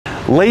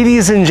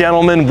Ladies and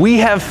gentlemen, we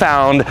have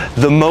found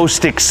the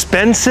most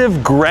expensive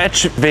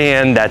Grech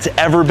van that's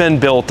ever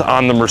been built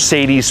on the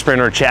Mercedes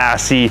Sprinter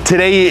chassis.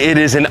 Today, it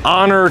is an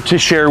honor to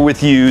share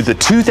with you the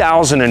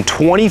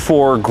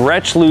 2024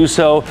 Grech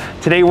Lusso.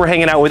 Today, we're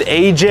hanging out with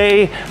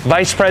AJ,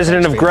 Vice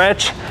President of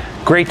Grech.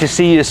 Great to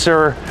see you,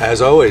 sir.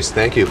 As always,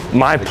 thank you.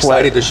 My pleasure.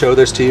 Excited to show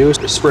this to you.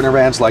 Sprinter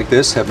vans like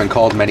this have been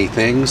called many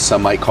things.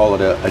 Some might call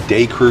it a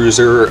day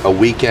cruiser, a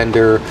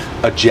weekender,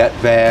 a jet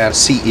van,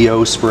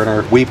 CEO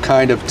Sprinter. We've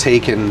kind of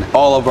taken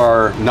all of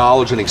our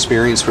knowledge and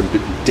experience from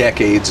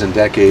decades and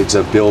decades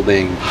of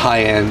building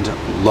high-end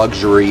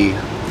luxury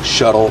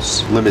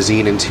shuttles,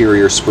 limousine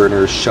interior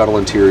sprinters, shuttle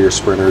interior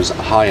sprinters,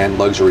 high-end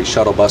luxury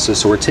shuttle buses.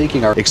 So we're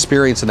taking our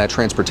experience in that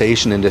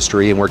transportation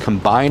industry and we're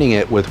combining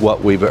it with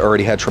what we've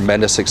already had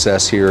tremendous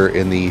success here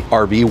in the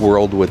RV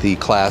world with the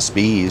Class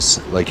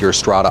Bs, like your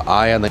Strada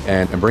Ion,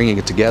 and bringing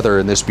it together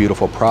in this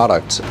beautiful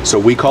product. So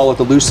we call it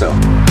the Lusso.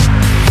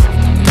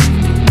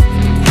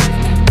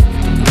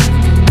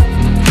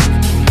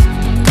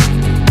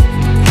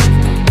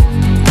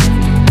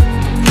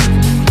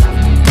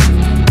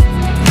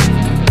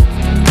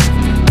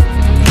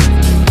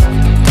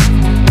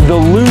 The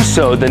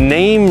Lusso, the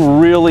name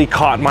really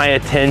caught my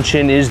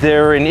attention. Is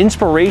there an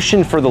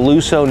inspiration for the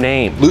Lusso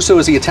name? Lusso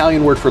is the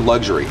Italian word for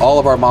luxury. All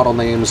of our model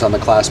names on the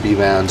Class B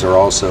vans are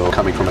also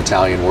coming from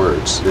Italian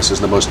words. This is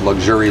the most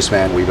luxurious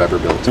van we've ever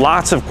built.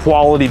 Lots of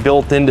quality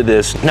built into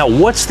this. Now,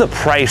 what's the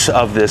price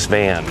of this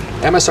van?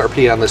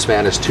 MSRP on this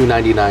van is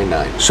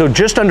 $299,900. So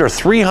just under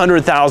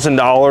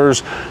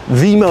 $300,000,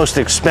 the most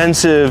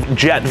expensive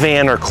jet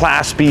van or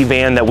Class B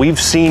van that we've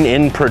seen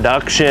in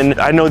production.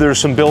 I know there's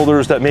some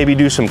builders that maybe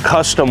do some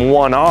custom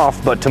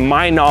one-off, but to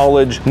my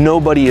knowledge,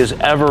 nobody has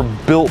ever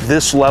built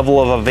this level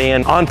of a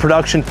van on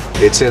production.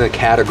 It's in a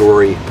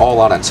category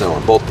all on its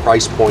own, both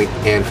price point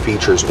and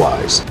features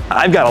wise.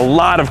 I've got a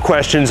lot of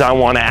questions I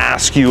want to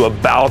ask you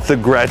about the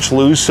Grech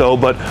Lusso,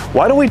 but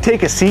why don't we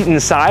take a seat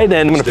inside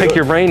and I'm going to pick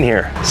your brain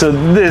here. So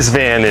this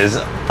van is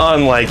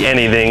unlike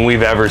anything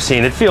we've ever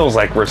seen. It feels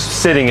like we're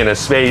sitting in a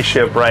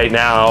spaceship right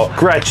now.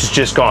 Grech has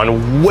just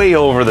gone way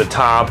over the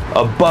top,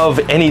 above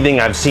anything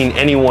I've seen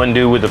anyone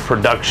do with a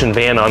production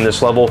van on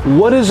this level.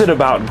 What is it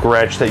about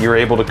Grech that you're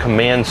able to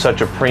command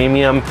such a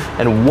premium,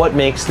 and what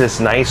makes this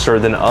nicer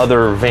than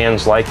other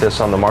vans like this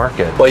on the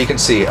market? Well, you can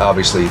see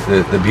obviously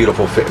the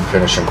beautiful fit and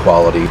finish and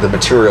quality. The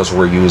materials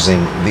we're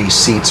using, these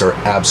seats are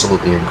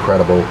absolutely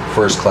incredible,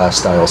 first class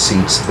style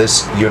seats.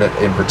 This unit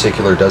in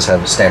particular does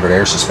have standard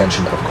air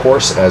suspension, of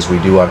course, as we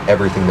do on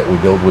everything that we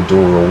build with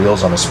dual roll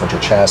wheels on a Sprinter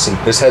chassis.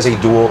 This has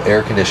a dual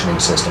air conditioning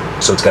system.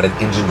 So it's got an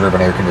engine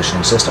driven air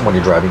conditioning system when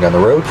you're driving down the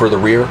road for the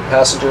rear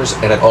passengers,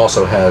 and it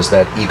also has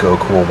that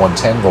EcoCool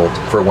 110 volt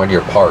for when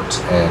you're parked,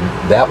 and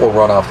that will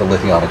run off the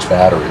Lithionics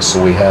batteries.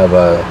 So we have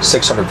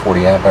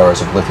 640 amp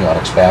hours of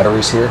Lithionics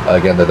batteries here.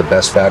 Again, they're the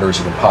best batteries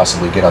you can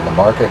possibly get on the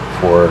market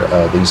for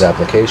these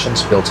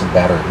applications, built-in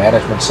battery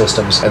management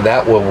systems, and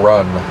that will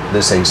run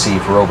this AC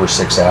for over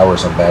 6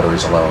 hours on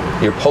batteries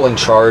alone. You're pulling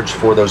charge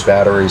for those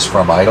batteries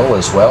from idle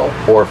as well,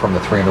 or from the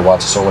 300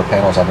 watts of solar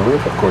panels on the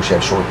roof. Of course, you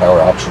have shore power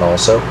option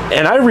also.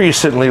 And I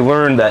recently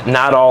learned that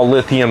not all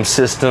lithium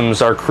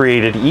systems are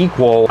created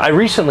equal. I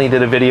recently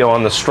did a video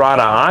on the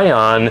Strada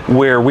Ion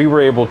where we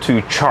were able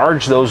to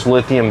charge those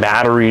lithium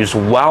batteries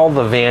while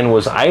the van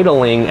was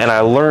idling, and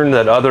I learned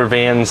that other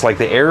vans like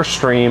the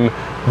Airstream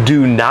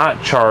do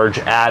not charge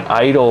at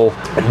idle.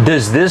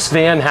 Does this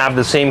van have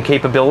the same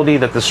capability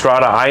that the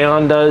Strada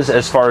Ion does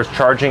as far as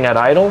charging at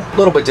idle? A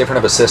little bit different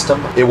of a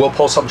system. It will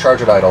pull some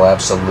charge at idle,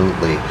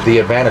 absolutely. The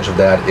advantage of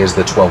that is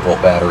the 12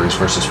 volt batteries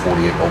versus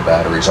 48 volt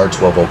batteries. Our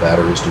 12 volt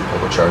batteries do pull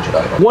the charge at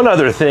idle. One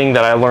other thing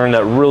that I learned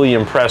that really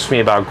impressed me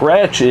about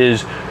Grech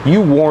is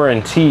you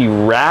warranty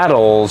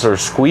rattles or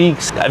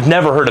squeaks. I've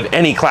never heard of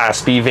any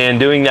Class B van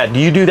doing that. Do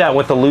you do that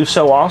with the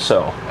Lusso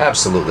also?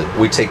 Absolutely.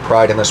 We take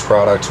pride in this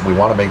product. We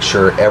want to make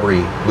sure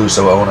every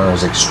Lusso owner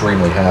is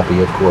extremely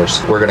happy. Of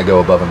course, we're going to go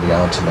above and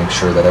beyond to make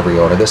sure that every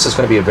owner, this is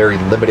going to be a very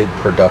limited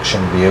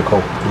production vehicle.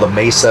 La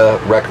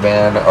Mesa Rec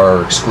Van,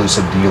 our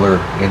exclusive dealer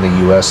in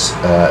the US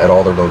at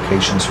all their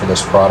locations for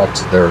this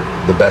product. They're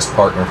the best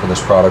partner for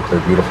this product.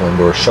 They're beautiful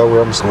indoor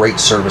showrooms, great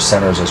service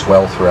centers as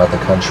well throughout the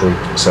country.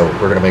 So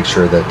we're going to make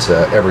sure that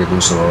every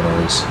Lusso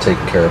owner is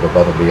taken care of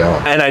above and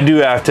beyond. And I do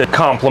have to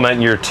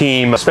compliment your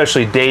team,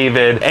 especially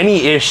David.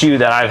 Any issue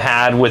that I've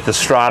had with the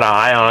Strada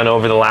Ion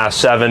over the last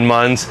 7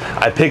 months,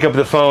 I pick up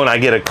the phone, I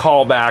get a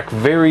call back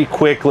very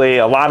quickly.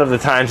 A lot of the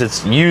times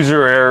it's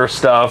user error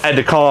stuff. I had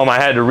to call them, I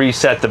had to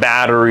reset the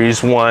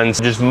batteries once,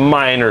 just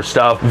minor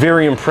stuff.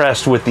 Very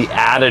impressed with the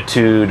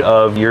attitude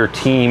of your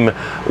team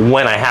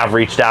when I have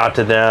reached out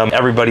to them.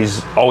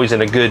 Everybody's always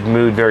in a good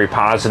mood, very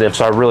positive,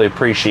 so I really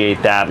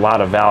appreciate that. A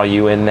lot of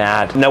value in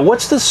that. Now,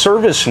 what's the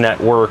service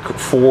network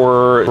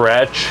for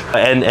Grech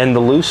and the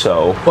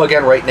Lusso? Well,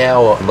 again, right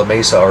now, La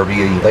Mesa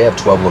RV, they have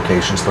 12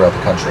 locations throughout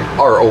the country.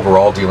 Our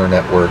overall dealer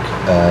network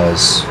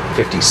as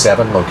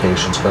 57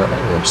 locations currently.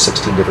 We have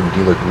 16 different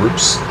dealer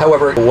groups.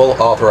 However,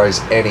 we'll authorize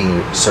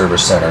any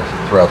service center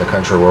throughout the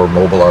country or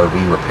mobile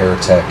RV repair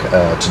tech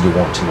to do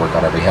warranty work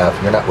on our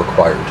behalf. You're not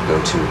required to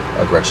go to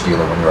a Grech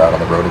dealer when you're out on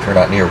the road if you're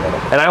not near one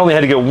of them. And I only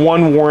had to get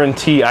one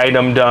warranty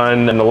item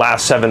done in the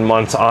last 7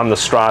 months on the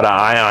Strada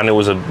Ion. It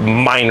was a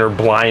minor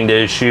blind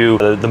issue.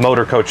 The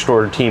Motor Coach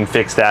Store team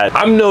fixed that.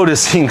 I'm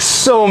noticing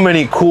so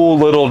many cool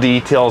little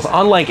details,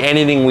 unlike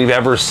anything we've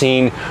ever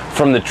seen,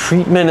 from the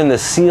treatment in the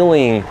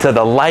ceiling to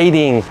the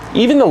lighting.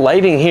 Even the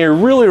lighting here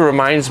really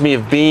reminds me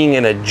of being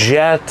in a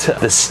jet.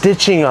 The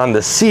stitching on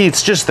the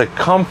seats, just the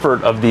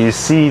comfort of these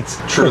seats.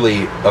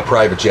 Truly a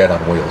private jet on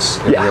wheels.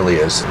 It really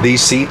is.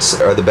 These seats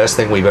are the best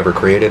thing we've ever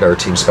created. Our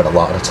team spent a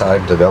lot of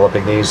time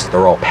developing these.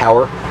 They're all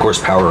power. Of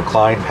course, power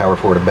recline, power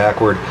forward and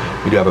backward.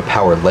 We do have a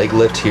power leg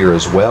lift here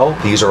as well.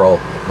 These are all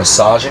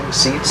massaging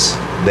seats.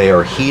 They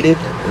are heated,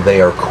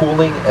 they are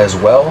cooling as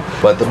well.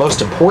 But the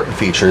most important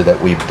feature that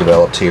we've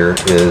developed here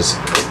is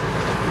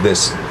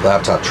this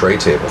laptop tray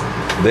table.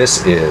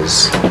 This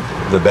is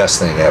the best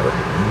thing ever.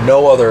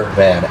 No other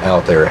van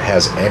out there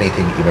has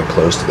anything even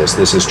close to this.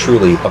 This is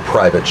truly a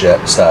private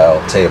jet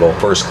style table,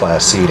 first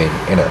class seating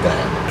in a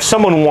van.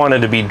 Someone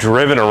wanted to be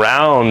driven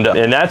around,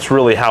 and that's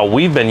really how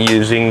we've been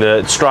using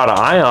the Strada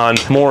Ion,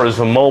 more as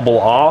a mobile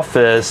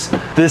office.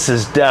 This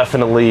is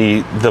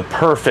definitely the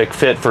perfect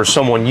fit for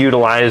someone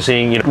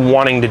utilizing,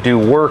 wanting to do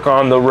work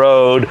on the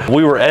road.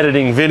 We were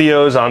editing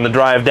videos on the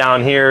drive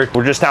down here.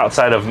 We're just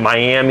outside of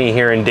Miami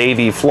here in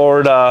Davie,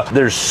 Florida.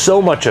 There's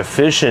so much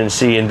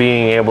efficiency in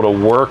being able to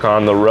work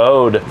on the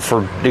road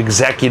for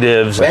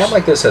executives. A van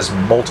like this has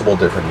multiple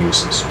different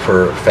uses.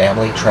 For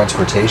family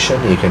transportation,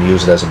 you can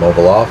use it as a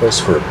mobile office.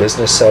 For a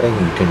business setting,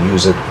 you can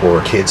use it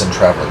for kids and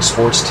traveling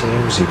sports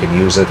teams. You can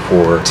use it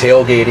for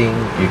tailgating.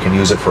 You can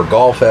use it for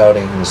golf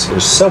outings.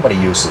 There's so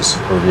many uses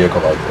for a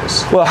vehicle like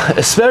this. Well,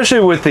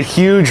 especially with the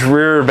huge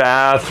rear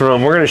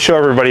bathroom. We're going to show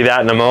everybody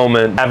that in a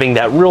moment. Having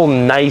that real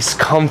nice,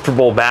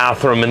 comfortable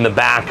bathroom in the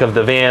back of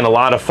the van. A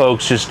lot of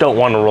folks just don't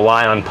want to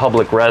rely on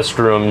public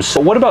restrooms.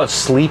 But what about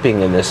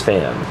sleeping in this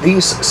van?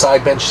 These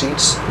side bench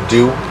seats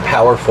do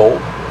power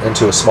fold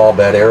into a small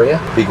bed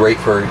area. Be great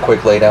for a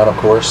quick lay down, of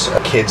course.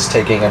 Kids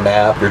taking a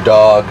nap, your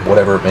dog,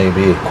 whatever it may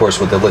be. Of course,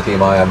 with the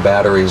lithium-ion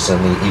batteries and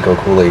the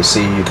EcoCool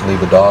AC, you can leave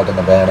the dog in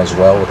the van as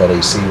well with that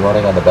AC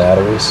running on the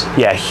batteries.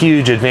 Yeah,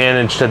 huge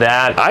advantage to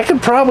that. I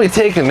could probably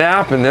take a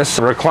nap in this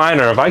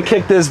recliner. If I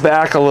kick this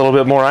back a little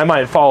bit more, I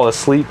might fall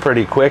asleep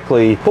pretty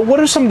quickly. But what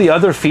are some of the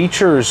other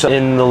features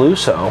in the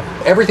Lusso?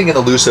 Everything in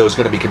the Lusso is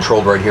going to be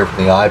controlled right here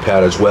from the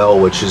iPad as well,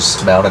 which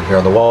is mounted here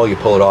on the wall. You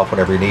pull it off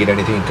whenever you need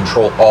anything. You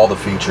control all the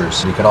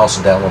features. You can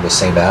also download the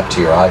same app to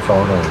your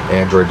iPhone or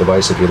Android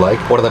device if you like.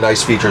 One of the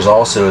nice features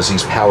also is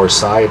these power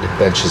side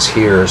benches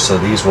here, so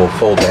these will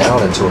fold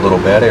down into a little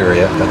bed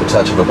area at the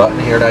touch of a button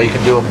here. Now you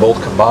can do them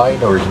both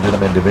combined or you can do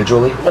them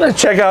individually. I'm gonna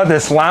check out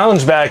this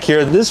lounge back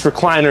here. This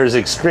recliner is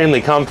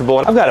extremely comfortable.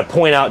 I've got to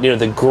point out,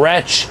 the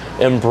Grech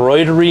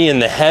embroidery in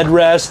the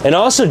headrest, and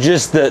also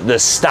just the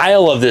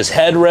style of this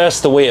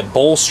headrest, the way it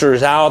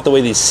bolsters out, the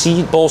way these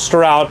seat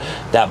bolster out,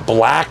 that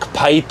black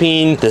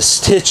piping, the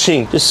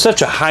stitching, just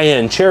such a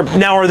high-end chair.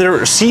 Now, are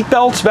there seat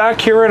belts back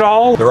here at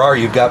all? There are.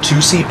 You've got 2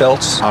 seat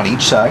belts on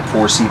each side,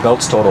 4 seat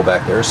belts total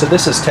back there. So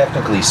this is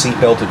technically seat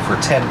belted for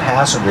 10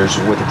 passengers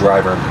with a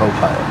driver and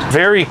co-pilot.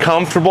 Very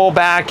comfortable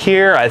back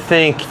here. I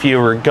think if you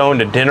were going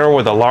to dinner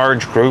with a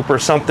large group or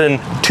something,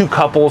 2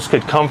 couples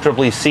could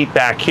comfortably seat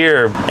back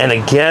here. And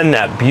again,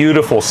 that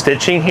beautiful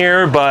stitching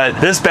here, but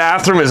this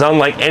bathroom is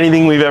unlike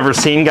anything we've ever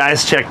seen.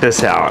 Guys, check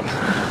this out.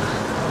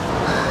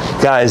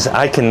 Guys,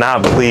 I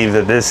cannot believe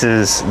that this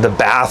is the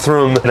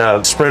bathroom in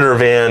a Sprinter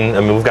van. I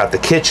mean, we've got the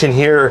kitchen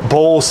here,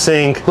 bowl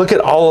sink. Look at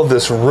all of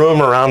this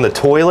room around the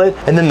toilet.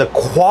 And then the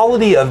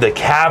quality of the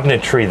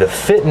cabinetry, the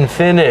fit and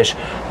finish,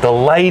 the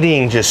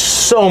lighting,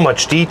 just so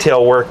much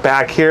detail work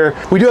back here.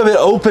 We do have it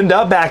opened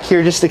up back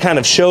here just to kind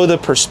of show the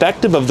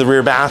perspective of the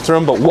rear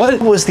bathroom, but what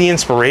was the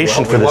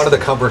inspiration for this? We wanted the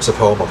comforts of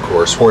home, of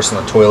course.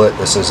 Porcelain toilet.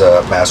 This is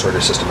a mass order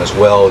system as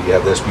well. You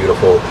have this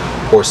beautiful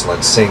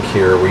porcelain sink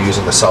here. We're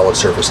using the solid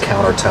surface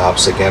countertops.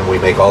 Again, we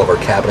make all of our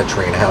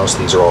cabinetry in-house.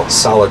 These are all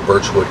solid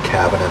birchwood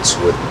cabinets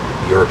with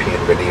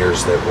European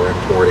veneers that we're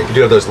importing. You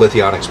do have those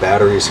Lithionics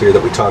batteries here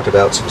that we talked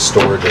about, some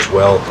storage as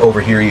well.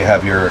 Over here you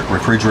have your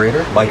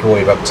refrigerator,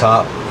 microwave up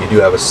top. You do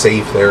have a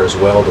safe there as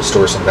well to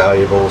store some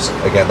valuables.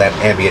 Again, that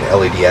ambient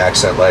LED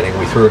accent lighting.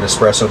 We threw an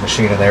espresso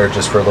machine in there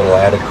just for a little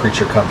added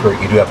creature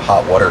comfort. You do have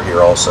hot water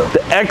here also.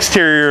 The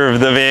exterior of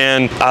the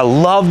van, I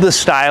love the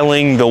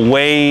styling, the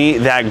way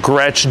that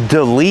Grech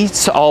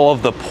deletes all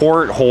of the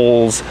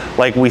portholes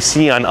like we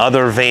see on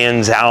other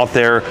vans out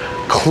there.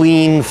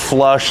 clean,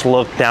 flush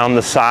look down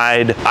the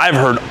side. I've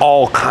heard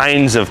all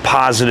kinds of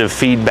positive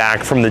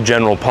feedback from the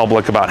general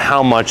public about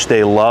how much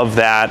they love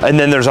that. And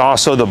then there's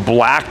also the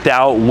blacked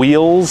out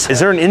wheels. Is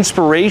there an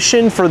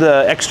inspiration for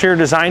the exterior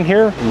design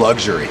here?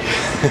 Luxury.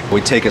 We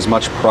take as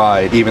much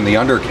pride, even the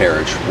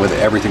undercarriage, with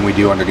everything we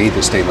do underneath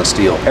is stainless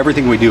steel.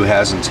 Everything we do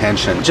has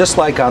intention. Just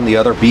like on the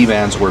other B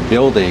vans we're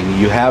building,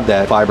 you have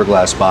that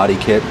fiberglass body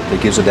kit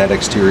that gives it that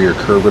exterior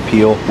curve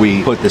appeal.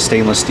 We put the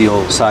stainless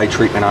steel side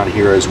treatment on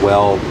here as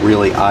well,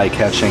 really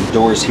eye-catching.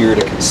 Doors here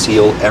to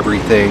conceal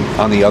everything.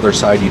 On the other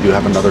side, you do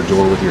have another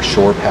door with your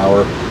shore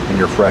power and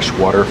your fresh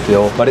water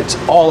fill, but it's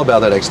all about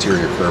that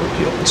exterior curve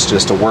appeal. It's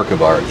just a work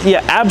of art.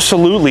 Yeah,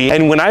 absolutely.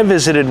 And when I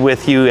visited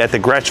with you at the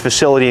Grech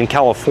facility in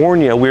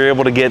California, we were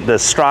able to get the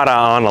Strata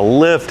on a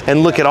lift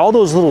and look at all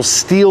those little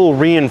steel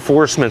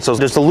reinforcements. So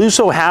does the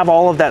Lusso have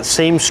all of that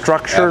same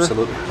structure?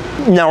 Absolutely.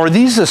 Now, are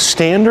these the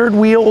standard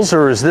wheels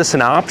or is this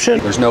an option?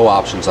 There's no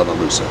options on the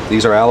Lusso.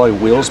 These are alloy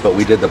wheels, but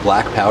we did the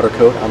black powder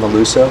coat on the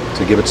Lusso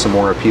to give it some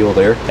more appeal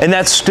there. And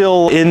that's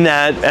still in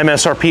that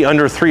MSRP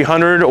under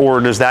 300, or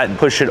does that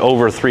push it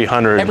over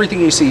 300? Everything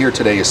you see here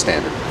today is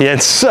standard. Yeah,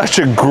 it's such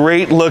a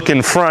great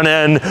looking front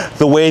end.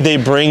 The way they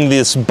bring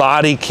this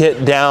body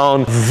kit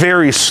down,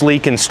 very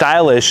sleek and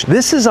stylish.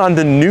 This is on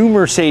the new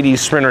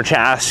Mercedes Sprinter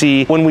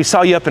chassis. When we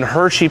saw you up in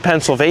Hershey,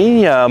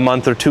 Pennsylvania a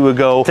month or two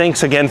ago,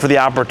 thanks again for the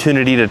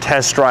opportunity to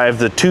test drive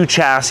the two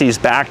chassis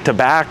back to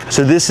back.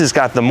 So this has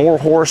got the more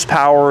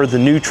horsepower, the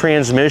new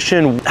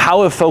transmission.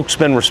 How have folks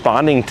been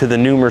responding to the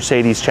new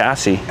Mercedes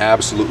chassis?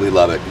 Absolutely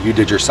love it. You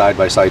did your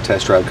side-by-side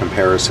test drive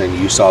comparison.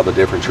 You saw the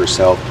difference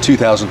yourself.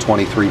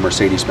 2023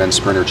 Mercedes-Benz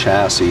Sprinter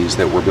chassis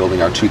that we're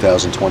building our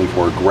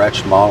 2024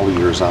 Grech model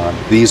years on.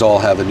 These all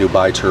have the new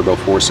bi-turbo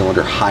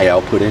 4-cylinder high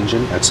output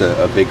engine. That's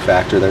a big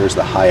factor there is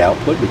the high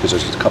output, because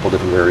there's a couple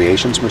different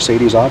variations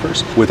Mercedes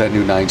offers. With that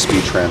new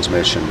 9-speed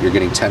transmission, you're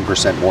getting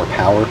 10% more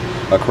power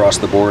across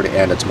the board,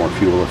 and it's more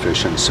fuel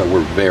efficient. So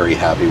we're very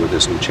happy with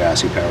this new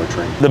chassis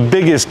powertrain. The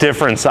biggest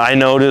difference I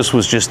noticed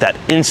was just that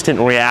instant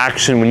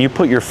reaction. When you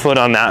put your foot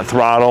on that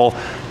throttle,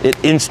 it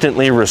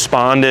instantly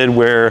responded,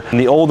 where in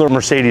the older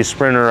Mercedes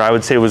Sprinter, I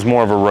would say, was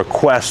more of a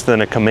request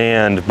than a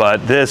command,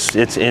 but this,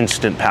 it's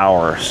instant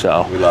power,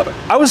 so. We love it.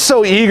 I was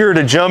so eager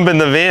to jump in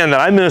the van that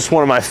I missed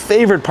one of my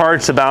favorite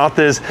parts about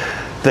this.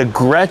 The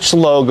Grech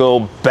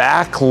logo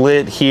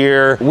backlit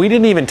here. We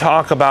didn't even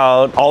talk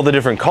about all the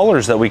different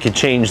colors that we could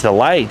change the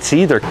lights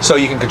either. So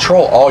you can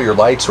control all your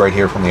lights right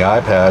here from the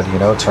iPad, you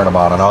know, turn them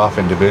on and off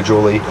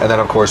individually. And then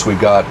of course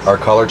we've got our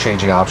color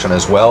changing option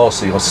as well.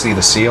 So you'll see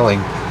the ceiling.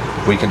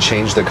 We can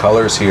change the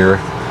colors here,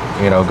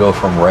 you know, go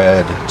from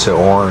red to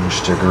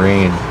orange to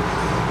green,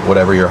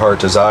 whatever your heart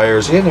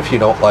desires. And if you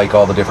don't like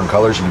all the different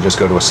colors, you can just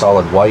go to a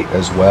solid white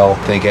as well.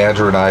 I think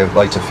Andrew and I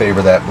like to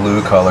favor that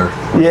blue color.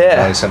 Yeah.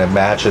 Nice, and it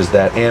matches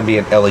that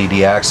ambient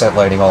LED accent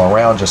lighting all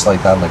around, just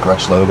like that on the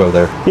Grech logo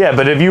there. Yeah,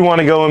 but if you want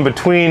to go in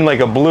between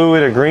like a blue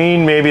and a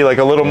green, maybe like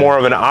a little more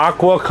of an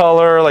aqua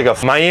color, like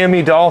a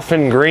Miami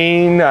Dolphin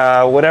green,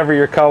 whatever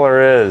your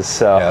color is.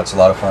 So. Yeah, it's a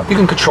lot of fun. You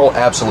can control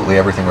absolutely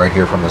everything right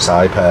here from this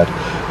iPad.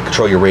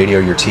 Control your radio,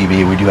 your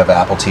TV. We do have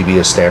Apple TV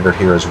as standard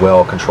here as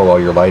well. Control all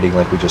your lighting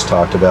like we just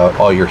talked about.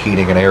 All your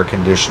heating and air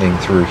conditioning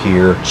through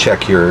here.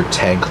 Check your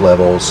tank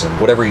levels,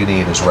 and whatever you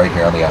need is right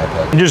here on the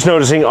iPad. Just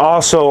noticing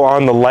also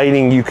on the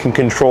lighting, you can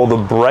control the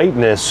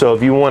brightness. So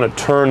if you want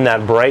to turn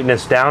that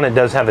brightness down, it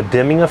does have a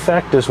dimming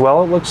effect as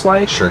well, it looks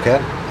like. Sure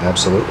can,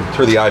 absolutely.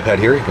 Through the iPad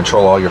here, you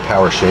control all your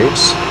power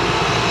shades.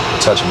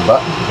 Touch of a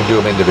button, you can do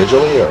them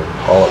individually or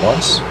all at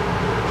once.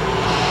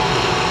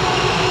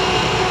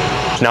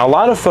 Now, a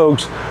lot of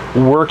folks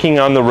working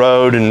on the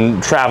road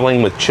and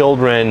traveling with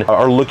children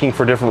are looking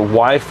for different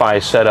Wi-Fi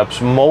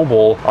setups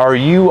mobile. Are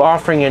you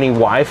offering any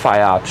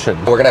Wi-Fi options?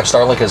 We're going to have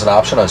Starlink as an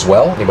option as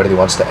well. Anybody who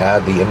wants to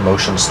add the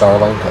in-motion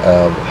Starlink,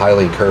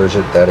 highly encourage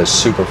it. That is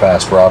super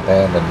fast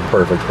broadband and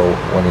perfect for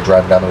when you're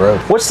driving down the road.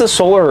 What's the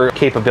solar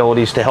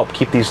capabilities to help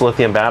keep these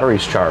lithium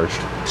batteries charged?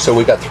 So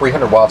we've got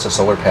 300 watts of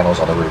solar panels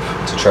on the roof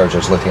to charge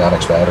those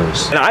Lithionics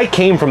batteries. And I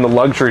came from the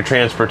luxury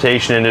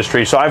transportation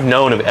industry, so I've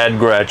known of Ed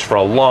Grech for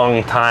a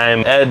long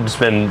time. Ed's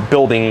been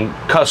building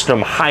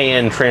custom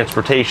high-end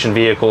transportation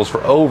vehicles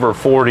for over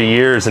 40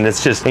 years, and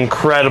it's just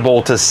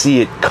incredible to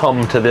see it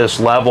come to this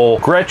level.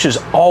 Grech is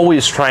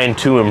always trying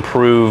to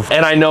improve,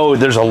 and I know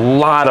there's a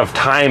lot of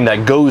time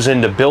that goes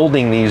into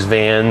building these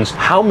vans.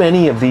 How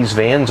many of these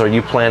vans are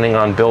you planning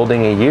on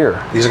building a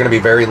year? These are going to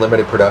be very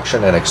limited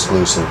production and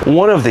exclusive.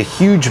 One of the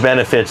huge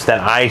benefits that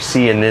I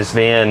see in this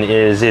van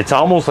is it's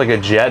almost like a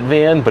jet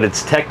van, but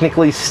it's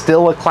technically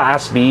still a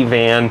Class B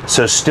van,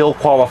 so still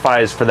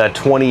qualifies for that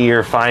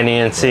 20-year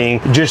financing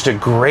financing. Just a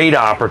great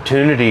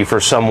opportunity for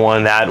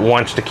someone that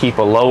wants to keep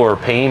a lower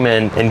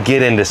payment and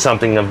get into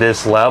something of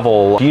this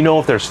level. Do you know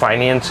if there's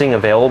financing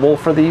available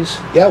for these?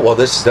 Yeah, well,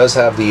 this does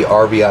have the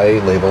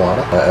RVIA label on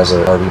it as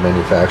an RV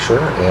manufacturer,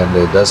 and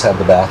it does have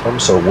the bathroom,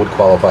 so it would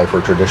qualify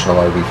for traditional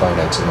RV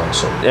financing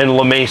also. And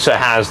La Mesa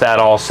has that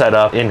all set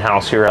up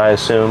in-house here, I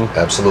assume?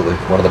 Absolutely.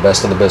 One of the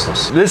best in the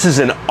business. This is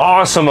an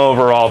awesome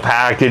overall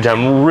package.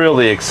 I'm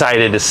really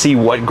excited to see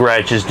what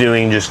Grech is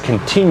doing, just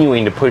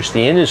continuing to push the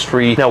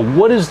industry. Now,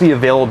 what is the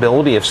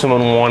availability if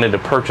someone wanted to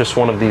purchase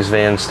one of these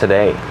vans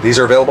today? These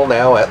are available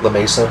now at La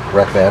Mesa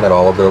Grech Van at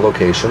all of their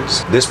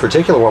locations. This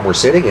particular one we're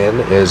sitting in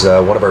is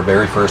one of our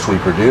very first we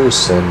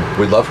produce, and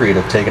we'd love for you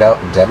to take it out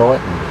and demo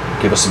it and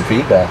give us some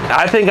feedback.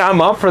 I think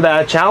I'm up for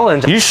that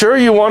challenge. You sure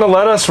you want to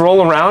let us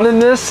roll around in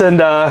this and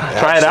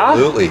try it out?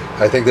 Absolutely.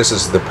 I think this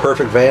is the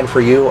perfect van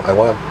for you. I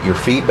want your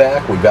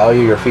feedback. We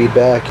value your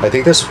feedback. I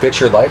think this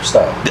fits your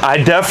lifestyle.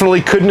 I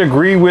definitely couldn't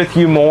agree with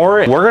you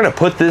more. We're going to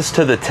put this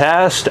to the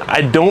test. I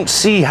don't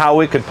see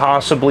how it could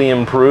possibly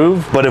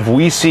improve, but if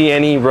we see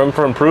any room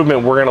for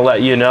improvement, we're going to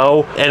let you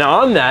know. And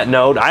on that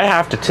note, I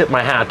have to tip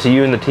my hat to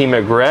you and the team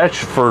at Grech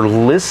for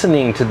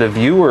listening to the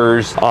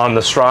viewers on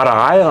the Strada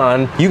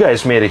Ion. You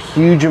guys made a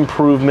huge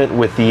improvement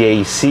with the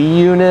AC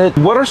unit.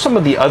 What are some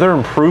of the other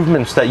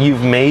improvements that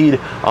you've made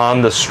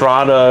on the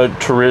Strada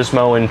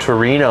Turismo in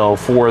Torino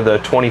for the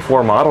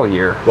 24 model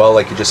year? Well,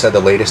 like you just said, the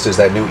latest is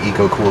that new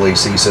EcoCool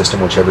AC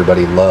system, which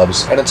everybody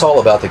loves. And it's all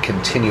about the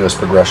continuous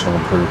progressional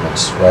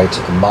improvements, right?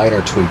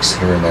 Minor tweaks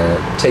here and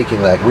there, taking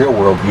that real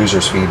world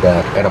user's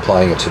feedback and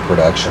applying it to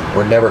production.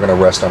 We're never going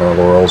to rest on our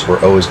laurels.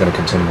 We're always going to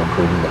continue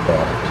improving the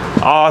product.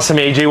 Awesome,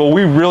 AJ. Well,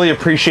 we really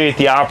appreciate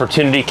the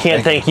opportunity.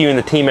 Can't thank you and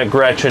the team at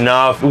Grech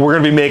enough. We're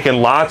going to be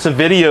making lots of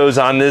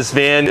videos on this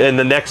van in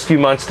the next few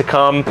months to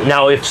come.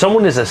 Now, if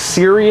someone is a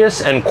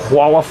serious and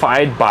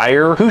qualified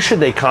buyer, who should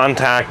they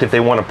contact if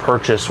they want to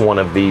purchase one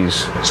of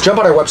these? Just jump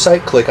on our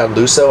website, click on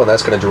Lusso, and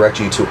that's going to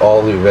direct you to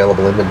all the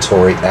available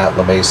inventory at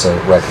La Mesa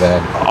Grech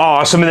Van.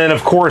 Awesome. And then,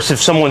 of course,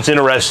 if someone's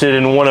interested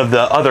in one of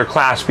the other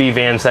Class B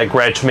vans that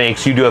Grech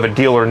makes, you do have a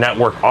dealer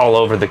network all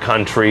over the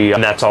country,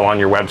 and that's all on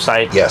your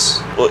website?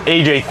 Yes. Well,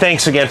 AJ,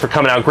 thanks again for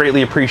coming out.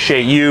 Greatly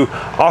appreciate you.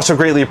 Also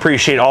greatly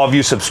appreciate all of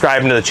you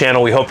subscribing to the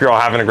channel. We hope you're all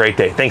having a great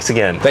day. Thanks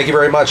again. Thank you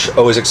very much.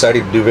 Always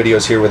excited to do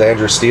videos here with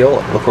Andrew Steele.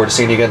 Look forward to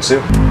seeing you again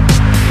soon.